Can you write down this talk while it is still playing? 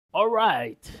All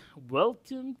right,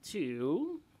 welcome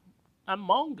to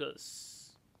Among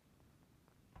Us.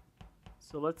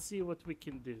 So let's see what we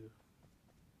can do.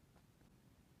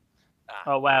 Ah.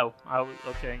 Oh wow!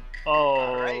 Okay.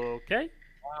 All right. Okay.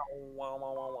 Wow, wow,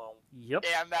 wow, wow, wow. Yep.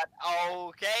 Damn that.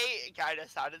 Okay, kind of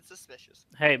sounded suspicious.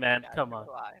 Hey man, Not come on,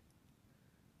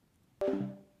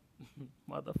 gonna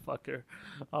lie. motherfucker.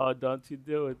 Oh, don't you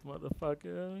do it,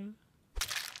 motherfucker.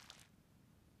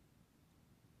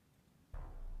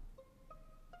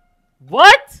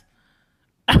 What?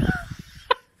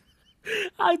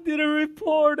 I didn't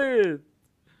report it.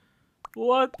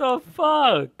 What the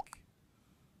fuck?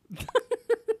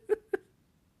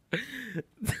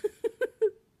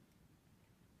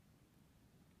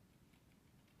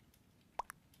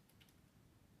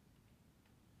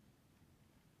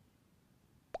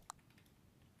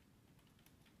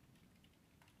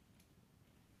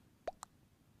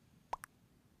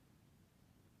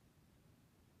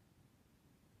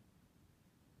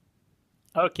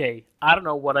 Okay, I don't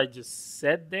know what I just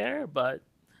said there, but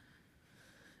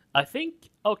I think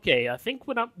okay. I think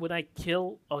when I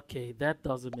kill, okay, that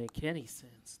doesn't make any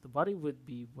sense. The body would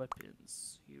be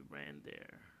weapons. You ran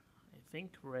there. I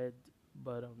think red,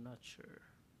 but I'm not sure.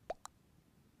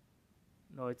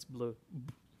 No, it's blue.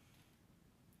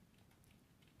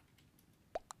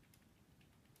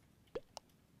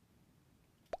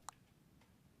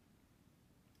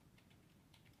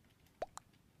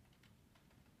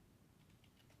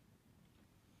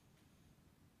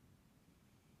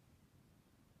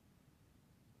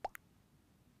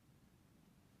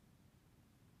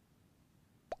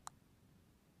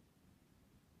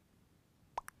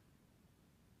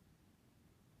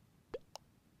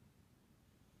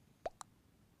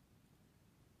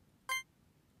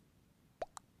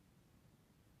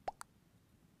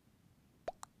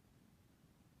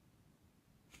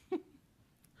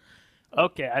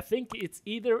 Okay, I think it's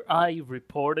either I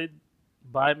reported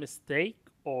by mistake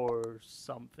or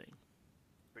something.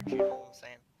 You know what I'm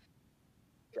saying?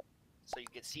 So you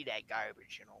can see that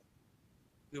garbage, you know.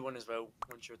 Do one as well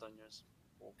once you're done yours.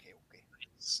 Okay, okay.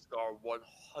 Scar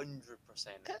 100%.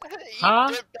 You Huh?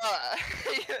 dipped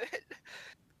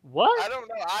What? I don't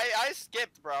know. I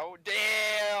skipped, bro.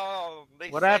 Damn. They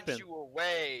What sent happened? you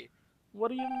away. What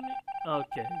do you mean?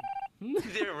 Okay.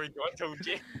 There we go, I told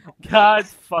you. God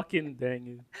fucking dang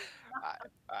it.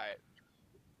 Alright.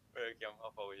 Okay,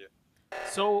 I'll follow you.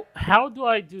 So how do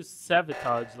I do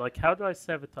sabotage? Like how do I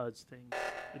sabotage things?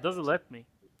 It doesn't let me.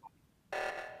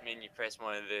 I mean, you press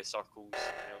one of the circles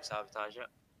and it'll sabotage it.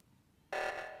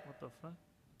 What the fuck?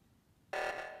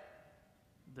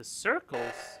 The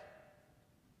circles?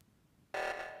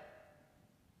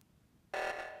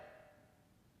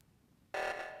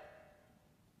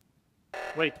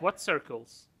 Wait, what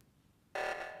circles?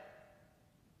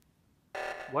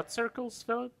 What circles,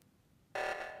 Philip?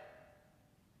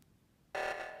 2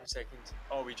 seconds.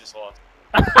 Oh, we just lost.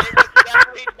 It was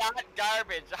definitely not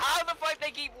garbage. How the fuck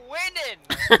they keep winning?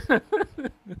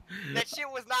 That shit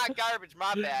was not garbage.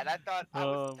 My bad. I thought I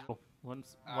was. One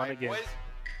Alright, again.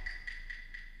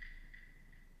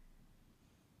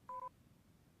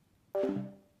 boys.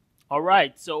 All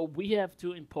right, so we have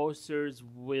two imposters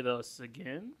with us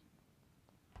again.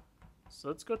 So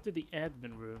let's go to the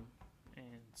admin room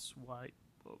and swipe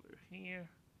over here.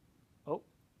 Oh,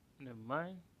 never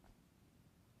mind.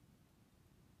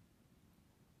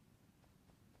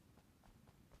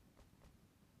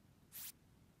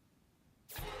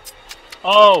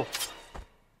 Oh,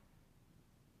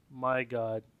 my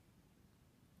God.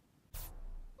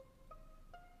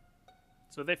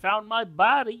 So they found my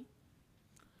body.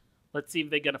 Let's see if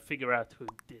they're gonna figure out who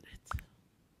did it.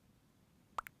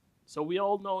 So we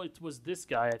all know it was this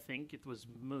guy, I think. It was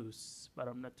Moose, but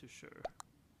I'm not too sure.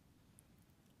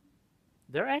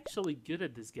 They're actually good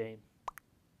at this game.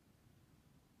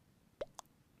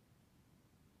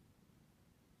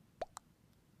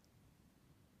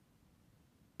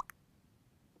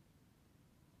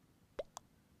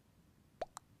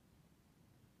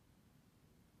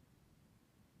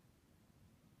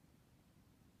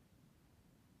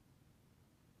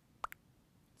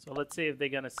 So let's see if they're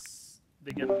gonna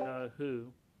know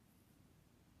who.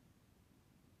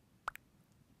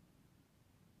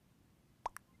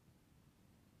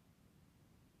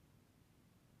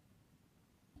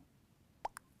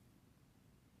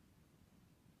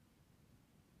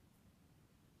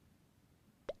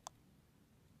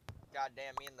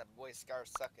 Goddamn, me and the boy Scar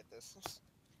suck at this.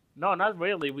 No, not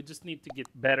really. We just need to get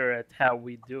better at how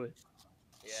we do it.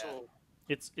 Yeah. So,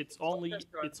 It's only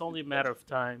a matter of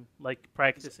time, like it was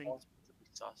practicing. impossible to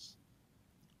beat us.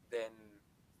 Then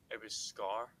it was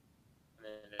Scar, and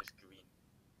then there's Green.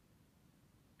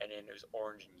 And and then it was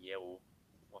orange and yellow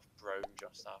with brown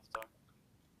just after.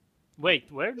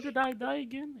 Wait, where did I die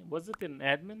again? Was it in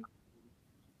admin?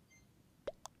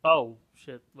 Oh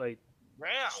shit! Wait.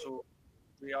 Damn. So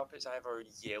way up it's either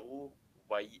yellow,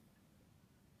 white,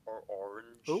 or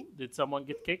orange. Oh, did someone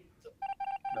get kicked?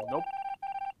 Nope.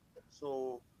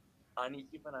 So I need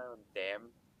to keep an eye on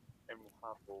them, and we'll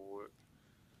have a look.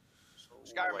 So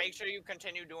Scar, white, make sure you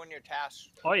continue doing your tasks.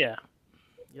 Oh yeah.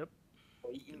 Yep.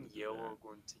 white and yellow are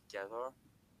going together.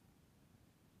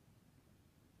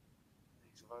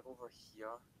 So if I go over here,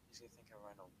 he's gonna think I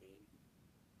ran away.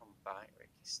 I'm back, like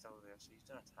he's still there, so he's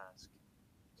doing a task.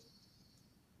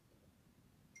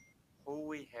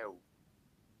 Holy hell.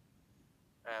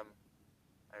 Alright,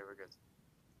 we're good.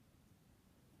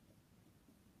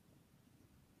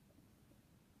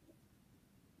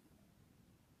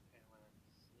 Anyone in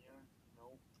here?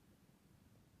 Nope.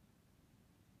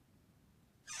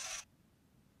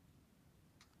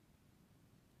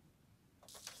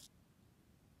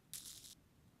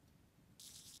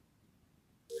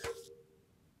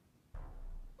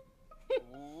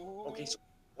 Okay, so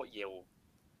what yellow?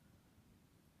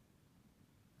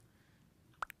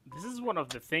 This is one of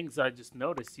the things I just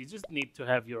noticed. You just need to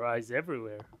have your eyes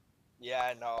everywhere. Yeah,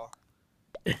 I know.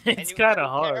 It's kind of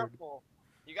hard. Careful.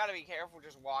 You gotta be careful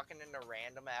just walking into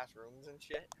random ass rooms and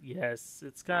shit. Yes,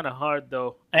 it's kind of hard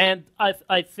though. And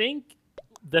I think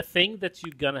the thing that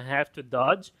you're gonna have to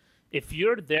dodge, if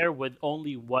you're there with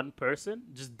only one person,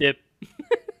 just dip.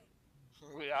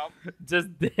 Yep.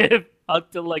 Just dip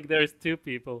until like there's two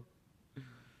people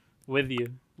with you.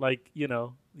 Like, you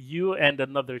know, you and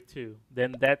another two.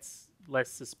 Then that's less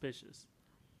suspicious.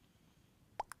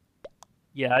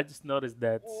 Yeah, I just noticed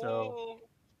that, so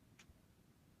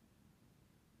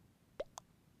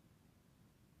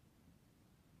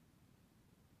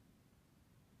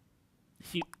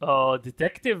Ooh. oh,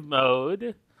 detective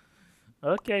mode.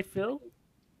 Okay, Phil.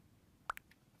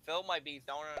 Phil might be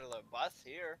thrown under the bus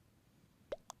here.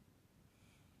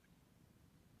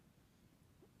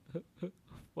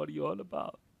 What are you on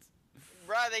about?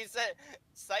 Bruh, they said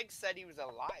Sykes said he was a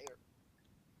liar.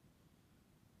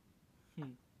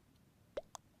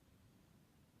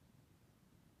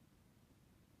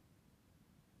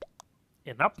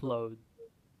 An upload.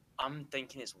 I'm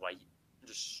thinking it's white,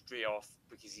 just straight off,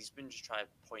 because he's been just trying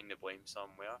to point the blame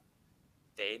somewhere.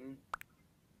 Then,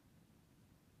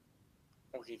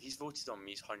 okay, if he's voted on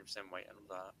me, it's 100% white, I know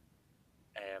that.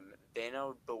 Then I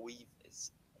would believe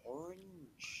it's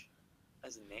orange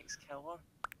as the next killer.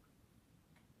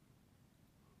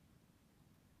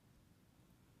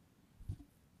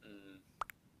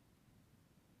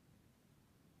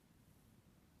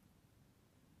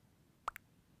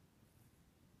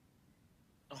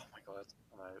 Oh my god,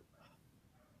 I'm out.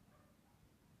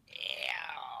 Yeah.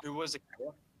 Who was the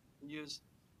killer? Use.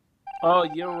 Oh,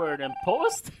 you were an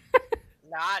imposter?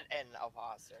 Not an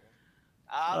imposter.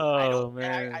 I Oh, don't.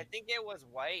 man. I think it was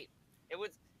white. It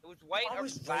was white I or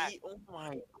was black. right. Oh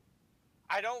my.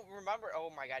 I don't remember. Oh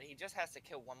my god, he just has to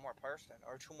kill one more person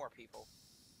or two more people.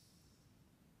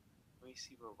 Let me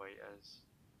see where white is.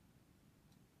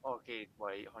 Okay,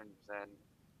 white, 100%.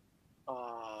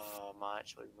 Oh, I'm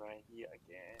actually right here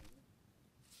again.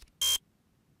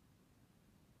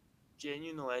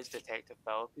 Genuinely, is Detective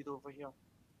Philippid over here?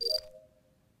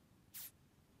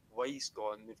 White's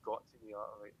gone. They've got to be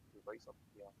like the white's up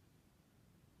here.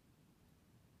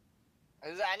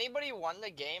 Has anybody won the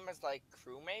game as like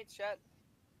crewmates yet?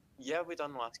 Yeah, we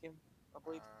done last game, I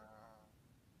believe.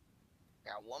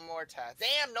 Got one more task.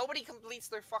 Damn, nobody completes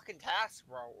their fucking tasks,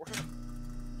 bro.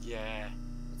 Yeah.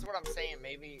 That's what I'm saying.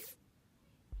 Maybe.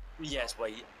 Yes,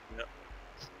 white. No.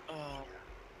 Oh.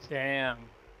 Damn.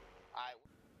 I.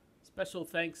 Special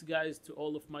thanks, guys, to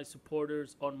all of my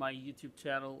supporters on my YouTube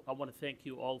channel. I want to thank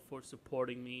you all for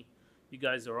supporting me. You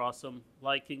guys are awesome.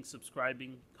 Liking,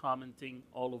 subscribing, commenting,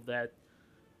 all of that.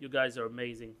 You guys are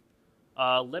amazing.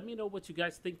 Let me know what you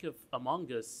guys think of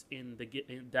Among Us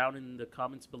down in the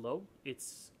comments below.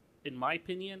 It's, in my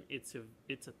opinion, it's a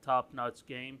top-notch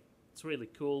game. It's really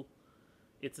cool.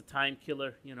 It's a time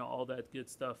killer, you know, all that good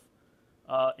stuff.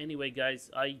 Anyway, guys,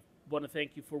 I want to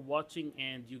thank you for watching,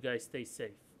 and you guys stay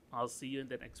safe. I'll see you in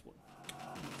the next one.